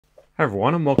Hi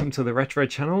everyone and welcome to the Retro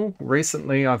channel.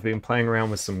 Recently I've been playing around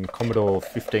with some Commodore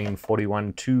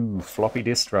 1541-2 floppy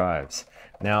disk drives.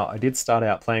 Now I did start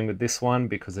out playing with this one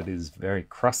because it is very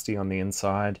crusty on the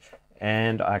inside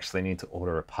and I actually need to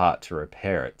order a part to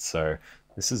repair it. So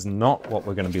this is not what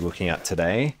we're going to be looking at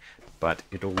today, but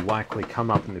it'll likely come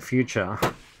up in the future.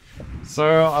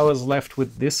 So I was left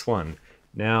with this one.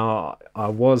 Now, I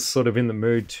was sort of in the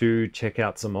mood to check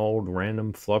out some old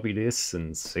random floppy disks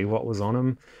and see what was on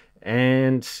them.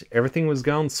 And everything was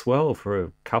going swell for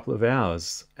a couple of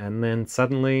hours. And then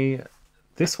suddenly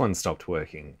this one stopped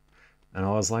working. And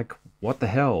I was like, what the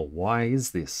hell? Why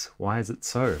is this? Why is it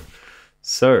so?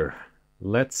 So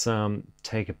let's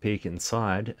take a peek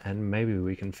inside and maybe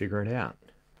we can figure it out.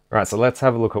 All right, so let's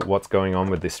have a look at what's going on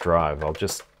with this drive. I'll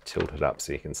just tilt it up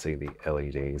so you can see the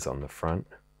LEDs on the front.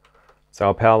 So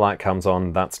our power light comes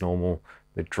on, that's normal.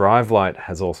 The drive light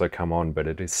has also come on, but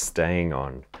it is staying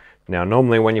on. Now,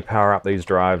 normally when you power up these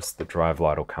drives, the drive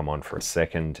light will come on for a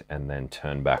second and then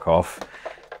turn back off.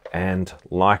 And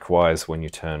likewise, when you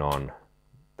turn on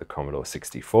the Commodore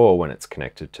 64, when it's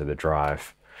connected to the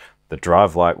drive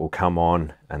light will come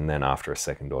on, and then after a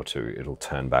second or two, it'll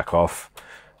turn back off.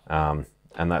 And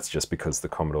that's just because the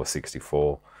Commodore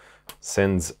 64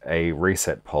 sends a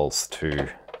reset pulse to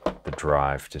the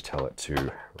drive to tell it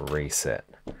to reset.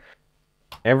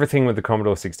 Everything with the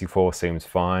Commodore 64 seems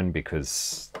fine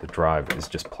because the drive is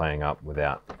just playing up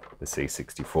without the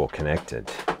C64 connected.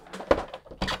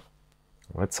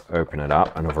 Let's open it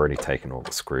up, and I've already taken all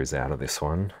the screws out of this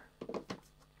one.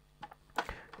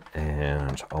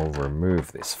 And I'll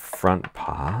remove this front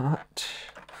part.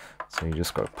 So you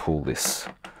just got to pull this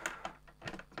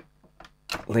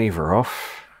lever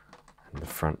off. The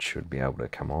front should be able to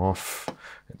come off.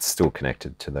 It's still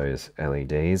connected to those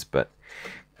LEDs, but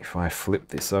if I flip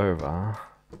this over,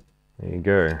 there you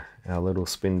go. Our little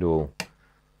spindle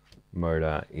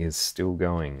motor is still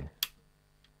going.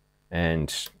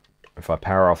 And if I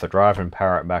power off the drive and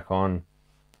power it back on,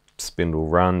 spindle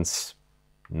runs,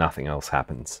 nothing else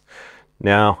happens.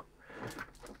 Now,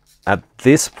 at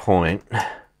this point,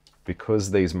 because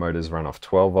these motors run off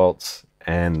 12 volts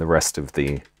and the rest of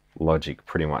the logic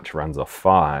pretty much runs off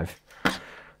 5,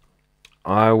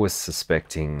 I was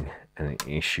suspecting an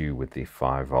issue with the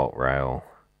 5-volt rail,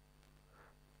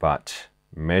 but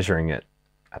measuring it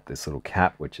at this little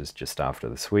cap, which is just after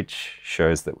the switch,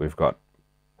 shows that we've got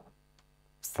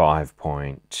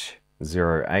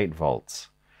 5.08 volts.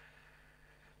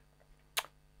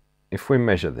 If we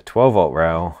measure the 12-volt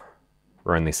rail,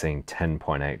 we're only seeing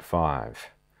 10.85.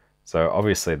 So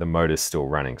obviously the motor's still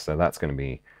running, so that's going to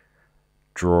be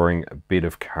drawing a bit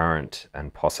of current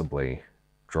and possibly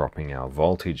dropping our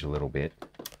voltage a little bit.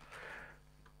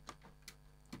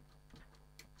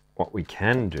 What we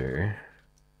can do,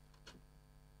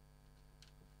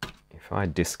 if I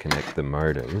disconnect the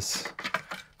motors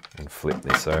and flip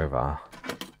this over,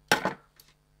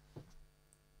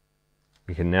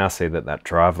 you can now see that that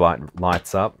drive light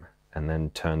lights up and then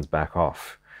turns back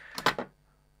off.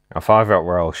 Our 5-volt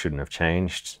rail shouldn't have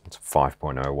changed. It's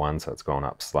 5.01, so it's gone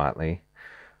up slightly.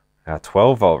 Our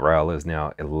 12-volt rail is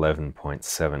now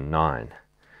 11.79.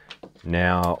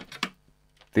 Now,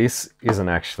 this isn't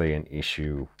actually an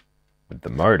issue with the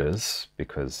motors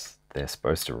because they're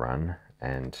supposed to run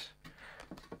and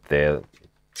they're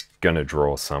going to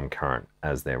draw some current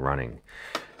as they're running.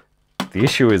 The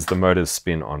issue is the motors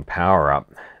spin on power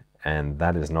up, and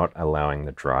that is not allowing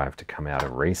the drive to come out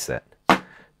of reset.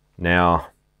 Now,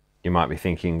 you might be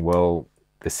thinking, well,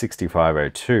 the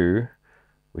 6502,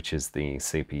 which is the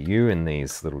CPU in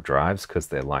these little drives, because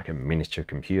they're like a miniature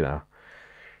computer,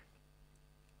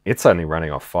 it's only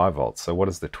running off 5 volts. So what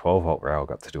has the 12-volt rail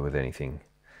got to do with anything?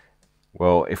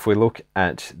 Well, if we look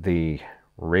at the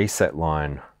reset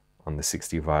line on the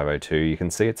 6502, you can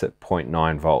see it's at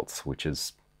 0.9 volts, which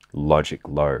is logic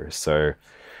low. So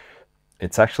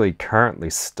it's actually currently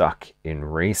stuck in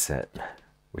reset,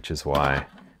 which is why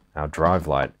our drive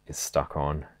light is stuck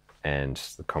on and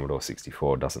the Commodore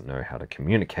 64 doesn't know how to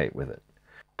communicate with it.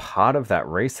 Part of that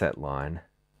reset line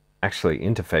actually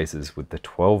interfaces with the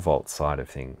 12-volt side of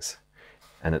things,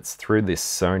 and it's through this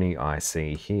Sony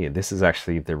IC here. This is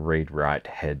actually the read-write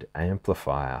head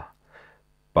amplifier,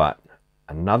 but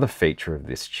another feature of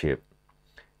this chip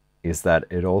is that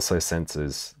it also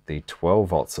senses the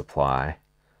 12-volt supply,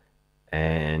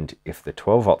 and if the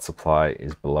 12-volt supply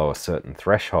is below a certain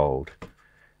threshold,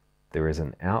 there is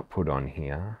an output on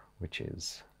here, which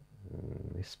is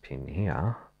this pin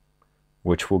here,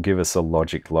 which will give us a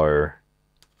logic low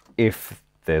if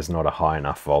there's not a high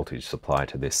enough voltage supply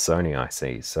to this Sony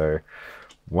IC. So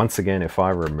once again, if I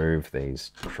remove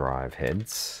these drive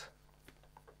heads,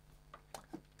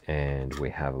 and we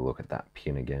have a look at that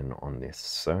pin again on this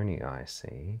Sony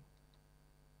IC, you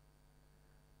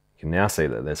can now see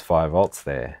that there's 5 volts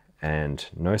there, and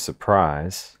no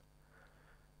surprise,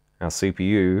 our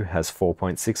CPU has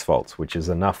 4.6 volts, which is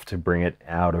enough to bring it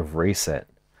out of reset.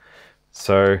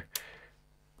 So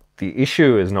the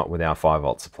issue is not with our 5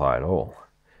 volt supply at all.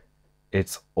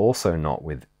 It's also not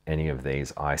with any of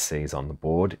these ICs on the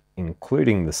board,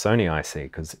 including the Sony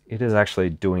IC, because it is actually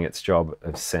doing its job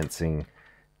of sensing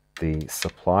the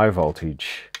supply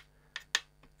voltage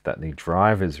that the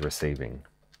drive is receiving.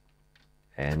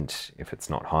 And if it's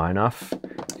not high enough,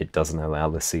 it doesn't allow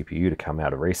the CPU to come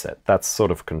out of reset. That's sort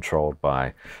of controlled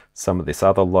by some of this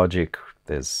other logic.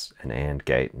 There's an AND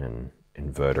gate and an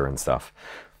inverter and stuff.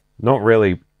 Not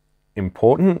really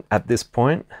important at this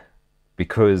point,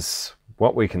 because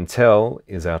what we can tell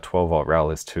is our 12 volt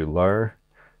rail is too low.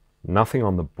 Nothing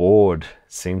on the board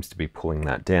seems to be pulling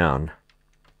that down.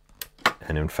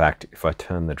 And in fact, if I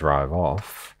turn the drive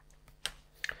off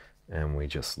and we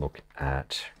just look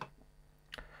at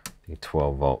the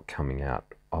 12 volt coming out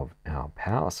of our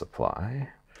power supply,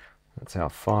 that's our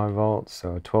 5 volts,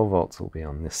 so 12 volts will be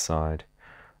on this side,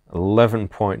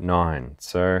 11.9,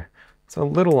 so it's a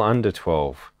little under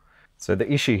 12. So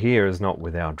the issue here is not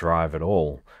with our drive at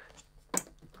all.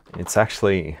 It's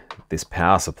actually this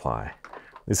power supply.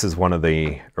 This is one of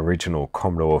the original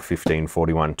Commodore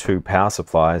 1541-2 power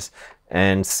supplies,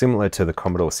 and similar to the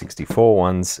Commodore 64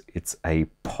 ones, it's a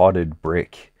potted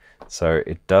brick. So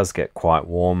it does get quite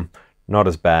warm, not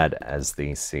as bad as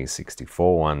the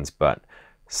C64 ones, but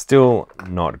still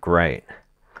not great.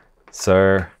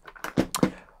 So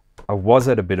I was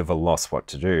at a bit of a loss what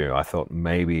to do. I thought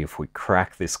maybe if we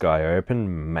crack this guy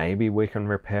open, maybe we can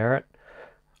repair it.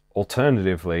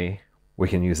 Alternatively, we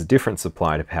can use a different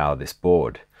supply to power this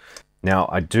board. Now,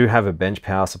 I do have a bench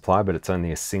power supply, but it's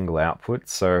only a single output.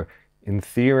 So in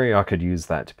theory, I could use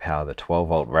that to power the 12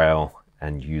 volt rail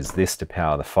and use this to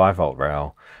power the 5 volt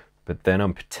rail. But then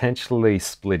I'm potentially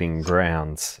splitting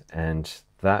grounds, and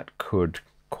that could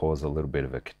cause a little bit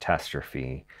of a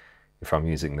catastrophe if I'm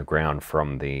using the ground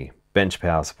from the bench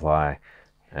power supply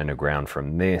and a ground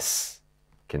from this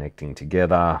connecting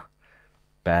together.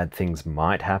 Bad things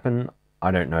might happen.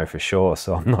 I don't know for sure,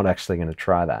 so I'm not actually going to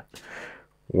try that.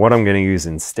 What I'm going to use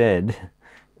instead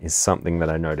is something that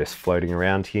I noticed floating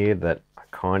around here that I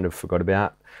kind of forgot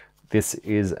about. This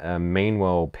is a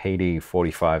Meanwell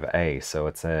PD45A, so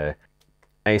it's a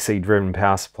AC driven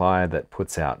power supply that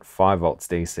puts out 5 volts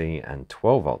DC and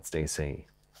 12 volts DC.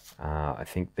 I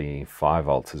think the 5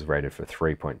 volts is rated for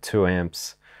 3.2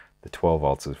 amps. The 12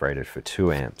 volts is rated for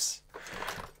 2 amps.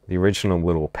 The original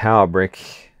little power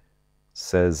brick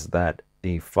says that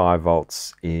the 5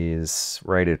 volts is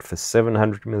rated for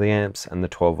 700 milliamps and the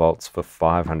 12 volts for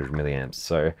 500 milliamps.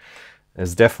 So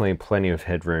there's definitely plenty of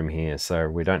headroom here, so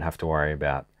we don't have to worry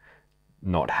about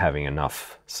not having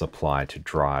enough supply to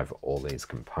drive all these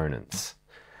components.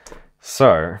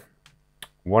 So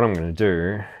what I'm going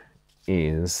to do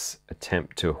is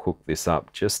attempt to hook this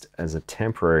up just as a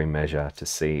temporary measure to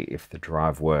see if the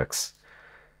drive works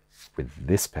with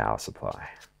this power supply.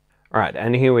 All right,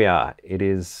 and here we are. It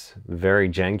is very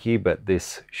janky, but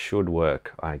this should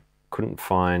work. I couldn't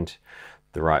find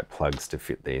the right plugs to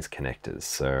fit these connectors,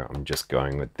 so I'm just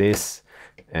going with this,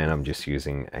 and I'm just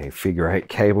using a figure-8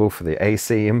 cable for the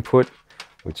AC input,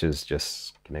 which is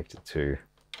just connected to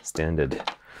standard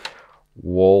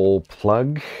wall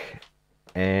plug.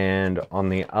 And on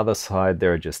the other side,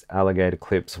 there are just alligator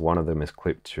clips. One of them is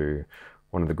clipped to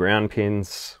one of the ground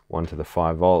pins, one to the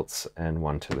 5 volts, and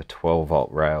one to the 12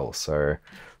 volt rail. So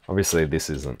obviously this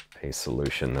isn't a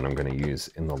solution that I'm going to use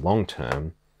in the long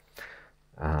term,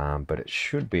 but it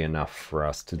should be enough for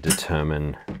us to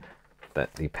determine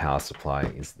that the power supply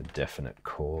is the definite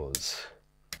cause.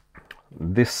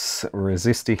 This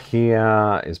resistor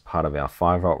here is part of our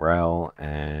 5 volt rail,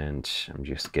 and I'm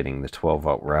just getting the 12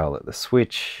 volt rail at the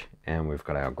switch, and we've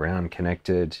got our ground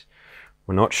connected.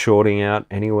 We're not shorting out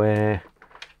anywhere.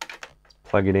 Let's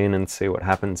plug it in and see what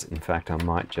happens. In fact, I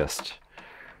might just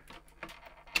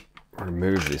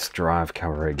remove this drive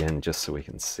cover again just so we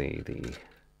can see the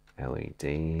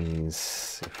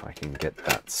LEDs, if I can get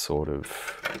that sort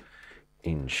of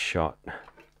in shot.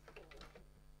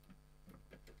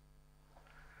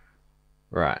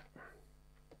 Right,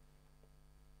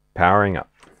 powering up.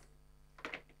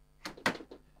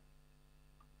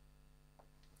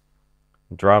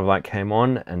 Drive light came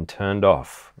on and turned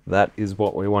off. That is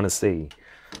what we want to see.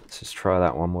 Let's just try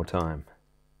that one more time.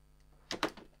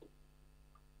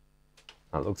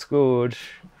 That looks good.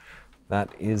 That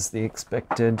is the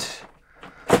expected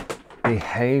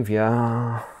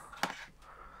behavior.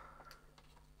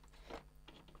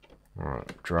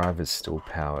 drive is still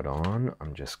powered on,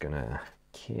 I'm just gonna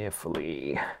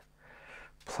carefully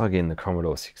plug in the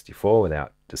Commodore 64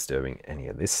 without disturbing any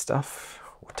of this stuff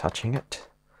or touching it.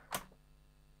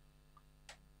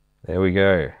 There we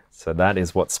go. So that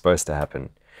is what's supposed to happen.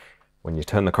 When you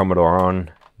turn the Commodore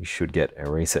on, you should get a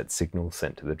reset signal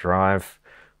sent to the drive,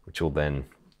 which will then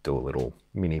do a little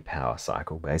mini power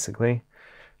cycle basically.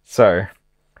 So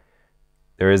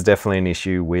there is definitely an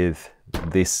issue with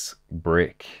this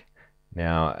brick.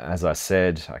 Now, as I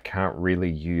said, I can't really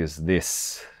use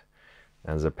this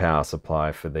as a power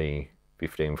supply for the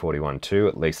 1541-2,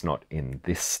 at least not in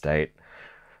this state.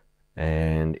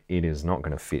 And it is not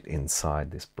going to fit inside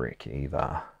this brick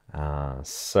either.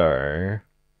 So,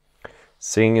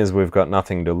 seeing as we've got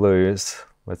nothing to lose,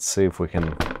 let's see if we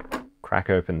can crack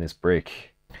open this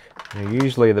brick. Now,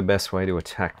 usually the best way to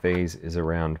attack these is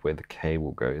around where the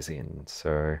cable goes in.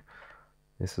 So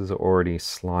this is already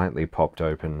slightly popped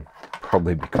open,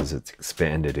 probably because it's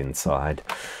expanded inside.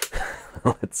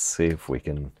 Let's see if we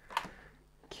can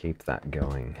keep that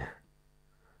going.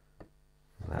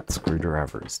 That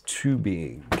screwdriver is too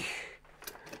big.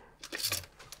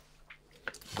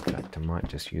 In fact, I might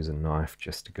just use a knife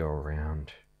just to go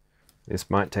around. This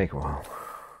might take a while.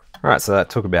 Alright, so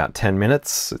that took about 10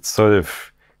 minutes. It's sort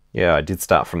of, yeah, I did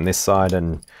start from this side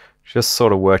and just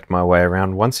sort of worked my way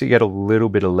around. Once you get a little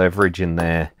bit of leverage in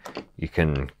there, you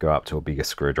can go up to a bigger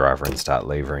screwdriver and start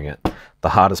levering it. The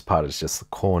hardest part is just the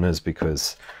corners,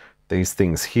 because these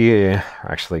things here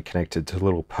are actually connected to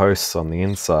little posts on the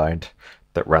inside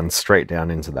that run straight down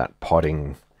into that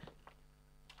potting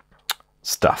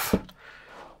stuff.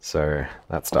 So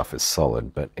that stuff is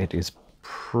solid, but it is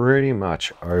pretty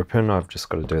much open. I've just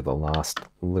got to do the last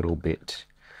little bit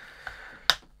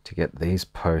to get these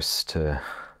posts to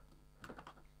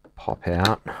pop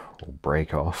out or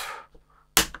break off.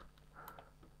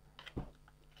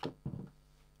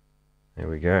 There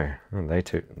we go. Oh,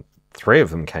 three of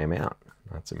them came out.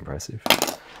 That's impressive.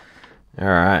 All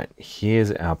right,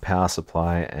 here's our power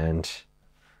supply, and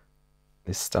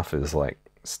this stuff is like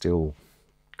still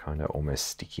kind of almost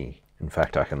sticky. In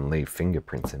fact, I can leave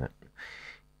fingerprints in it.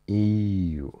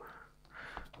 Ew.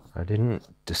 I didn't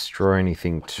destroy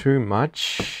anything too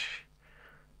much.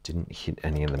 Didn't hit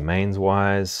any of the mains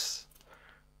wires.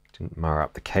 Didn't mar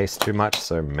up the case too much,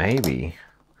 so maybe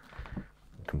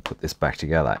we can put this back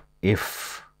together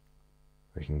if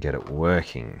we can get it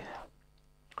working.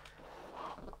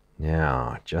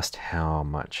 Now, just how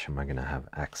much am I going to have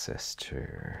access to?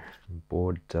 The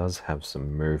board does have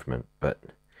some movement, but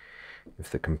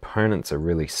if the components are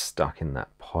really stuck in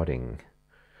that potting,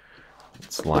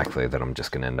 it's likely that I'm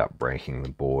just going to end up breaking the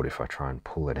board if I try and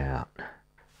pull it out.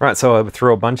 Right, so I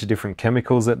threw a bunch of different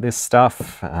chemicals at this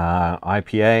stuff.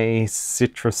 IPA,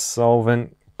 citrus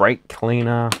solvent, brake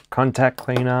cleaner, contact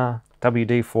cleaner,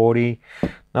 WD-40.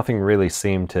 Nothing really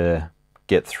seemed to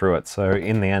get through it, so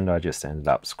in the end I just ended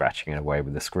up scratching it away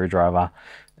with a screwdriver,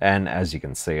 and as you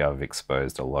can see, I've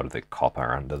exposed a lot of the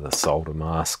copper under the solder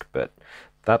mask, but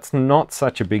that's not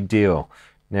such a big deal.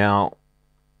 Now,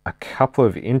 a couple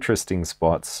of interesting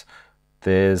spots.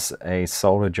 There's a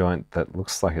solder joint that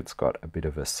looks like it's got a bit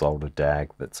of a solder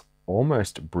dag that's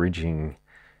almost bridging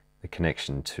the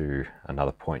connection to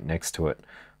another point next to it.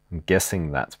 I'm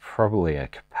guessing that's probably a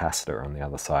capacitor on the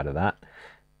other side of that.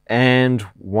 And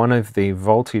one of the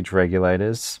voltage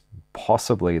regulators,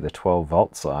 possibly the 12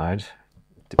 volt side,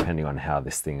 depending on how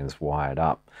this thing is wired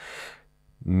up,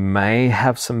 may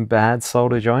have some bad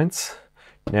solder joints.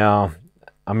 Now,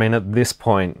 I mean, at this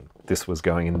point, this was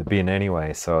going in the bin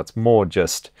anyway, so it's more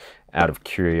just out of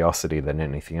curiosity than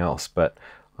anything else. But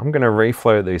I'm going to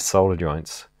reflow these solder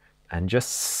joints and just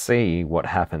see what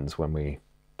happens when we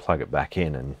plug it back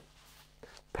in and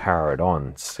power it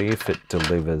on. See if it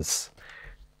delivers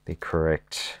the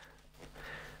correct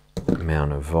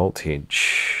amount of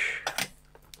voltage.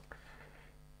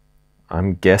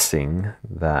 I'm guessing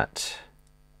that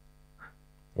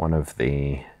one of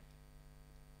the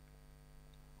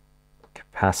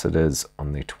capacitors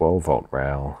on the 12 volt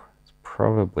rail is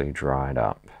probably dried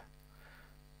up,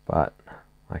 but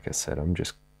like I said, I'm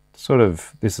just sort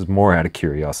of, this is more out of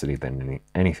curiosity than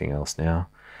anything else now.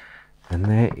 And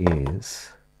there is,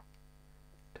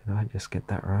 did I just get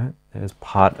that right? There's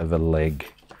part of a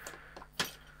leg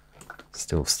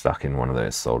still stuck in one of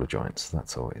those solder joints.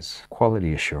 That's always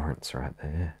quality assurance right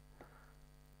there.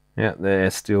 Yeah,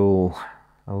 they're still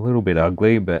a little bit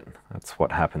ugly, but that's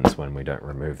what happens when we don't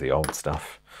remove the old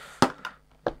stuff.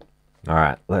 All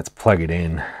right, let's plug it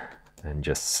in and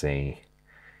just see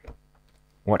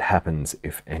what happens,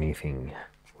 if anything.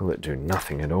 Will it do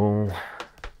nothing at all?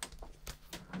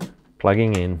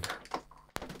 Plugging in.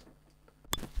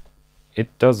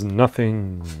 it does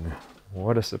nothing.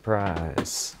 What a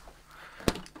surprise.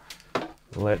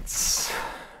 Let's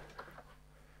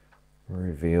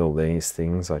reveal these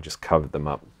things. I just covered them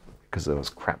up because there was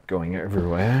crap going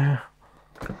everywhere.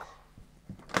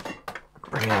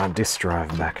 Bring our disk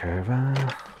drive back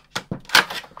over.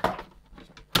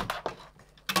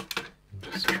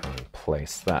 Just try and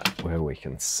place that where we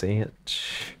can see it.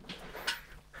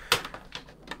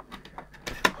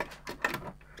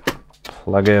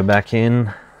 Plug her back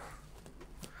in.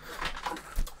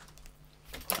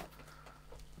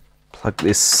 Plug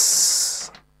this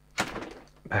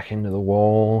back into the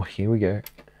wall. Here we go.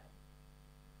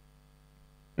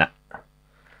 Nah.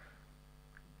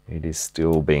 It is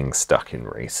still being stuck in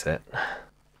reset.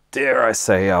 Dare I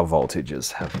say our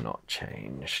voltages have not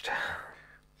changed.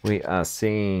 We are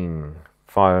seeing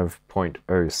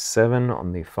 5.07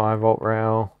 on the 5 volt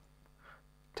rail,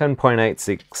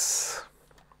 10.86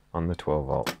 on the 12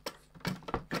 volt.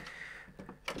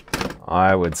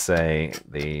 I would say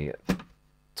the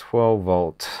 12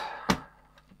 volt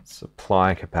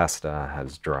supply capacitor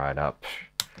has dried up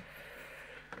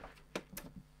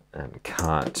and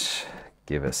can't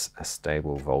give us a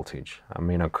stable voltage. I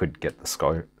mean, I could get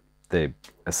the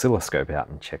oscilloscope out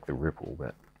and check the ripple,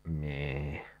 but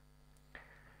meh.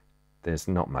 There's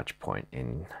not much point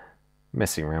in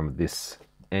messing around with this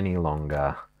any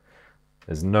longer.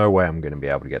 There's no way I'm going to be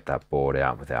able to get that board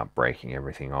out without breaking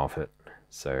everything off it.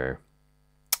 So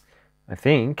I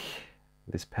think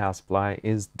this power supply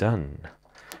is done.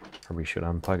 Probably should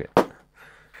unplug it.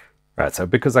 Right, so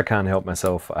because I can't help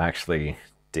myself, I actually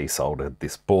desoldered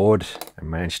this board and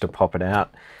managed to pop it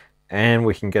out, and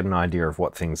we can get an idea of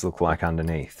what things look like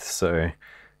underneath. So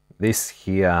this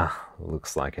here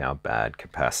looks like our bad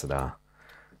capacitor.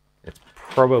 It's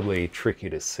probably tricky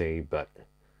to see, but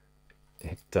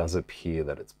it does appear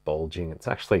that it's bulging. It's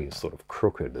actually sort of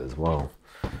crooked as well.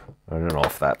 I don't know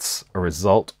if that's a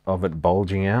result of it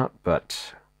bulging out,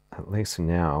 but at least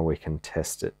now we can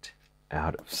test it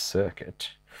out of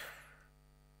circuit.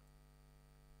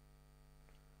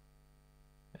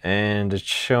 And it's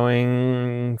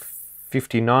showing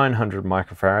 5,900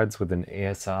 microfarads with an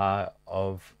ESR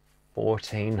of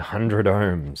 1,400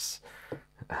 ohms.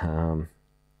 The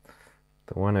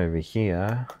one over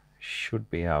here should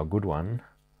be our good one.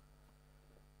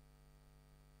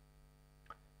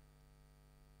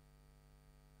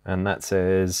 And that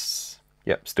says,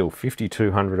 yep, still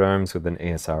 5,200 ohms with an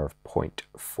ESR of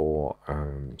 0.4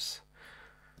 ohms.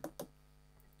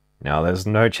 Now there's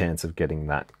no chance of getting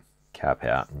that cap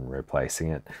out and replacing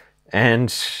it.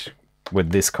 And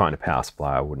with this kind of power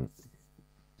supply, I wouldn't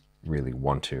really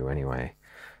want to anyway.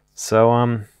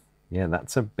 So yeah,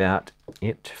 that's about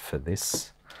it for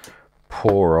this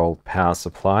poor old power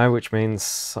supply, which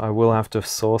means I will have to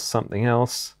source something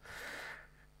else.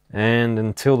 And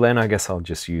until then, I guess I'll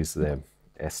just use the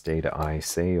SD to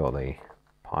IEC or the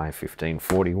Pi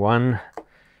 1541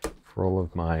 for all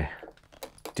of my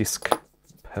disk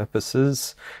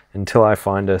purposes until I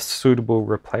find a suitable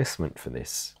replacement for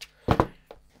this.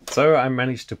 So I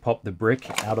managed to pop the brick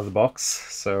out of the box,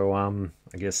 so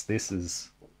I guess this is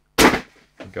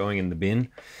going in the bin.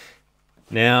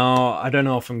 Now, I don't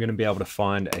know if I'm going to be able to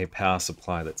find a power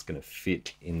supply that's going to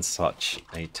fit in such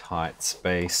a tight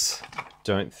space. I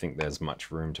don't think there's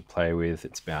much room to play with.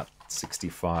 It's about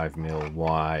 65 mil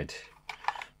wide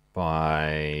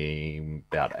by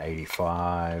about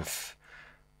 85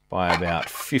 by about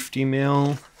 50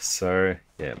 mil. So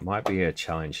yeah, it might be a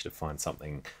challenge to find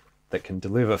something that can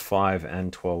deliver 5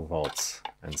 and 12 volts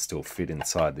and still fit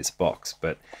inside this box.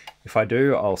 But if I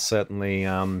do, I'll certainly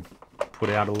put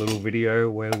out a little video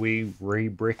where we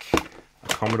re-brick a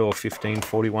Commodore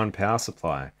 1541 power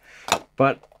supply.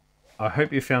 But I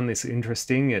hope you found this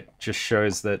interesting. It just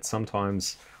shows that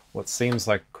sometimes what seems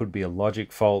like could be a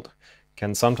logic fault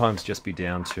can sometimes just be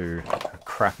down to a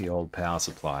crappy old power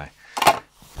supply.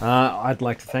 I'd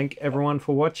like to thank everyone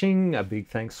for watching. A big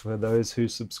thanks for those who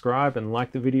subscribe and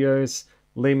like the videos.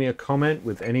 Leave me a comment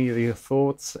with any of your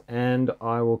thoughts, and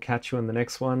I will catch you in the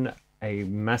next one. A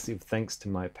massive thanks to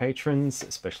my patrons,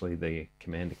 especially the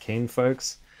Commander Keen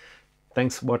folks.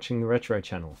 Thanks for watching the Retro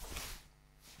Channel.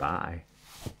 Bye.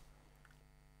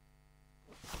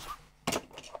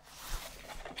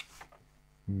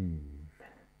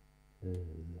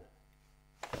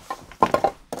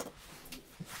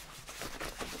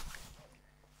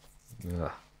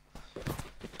 Ugh.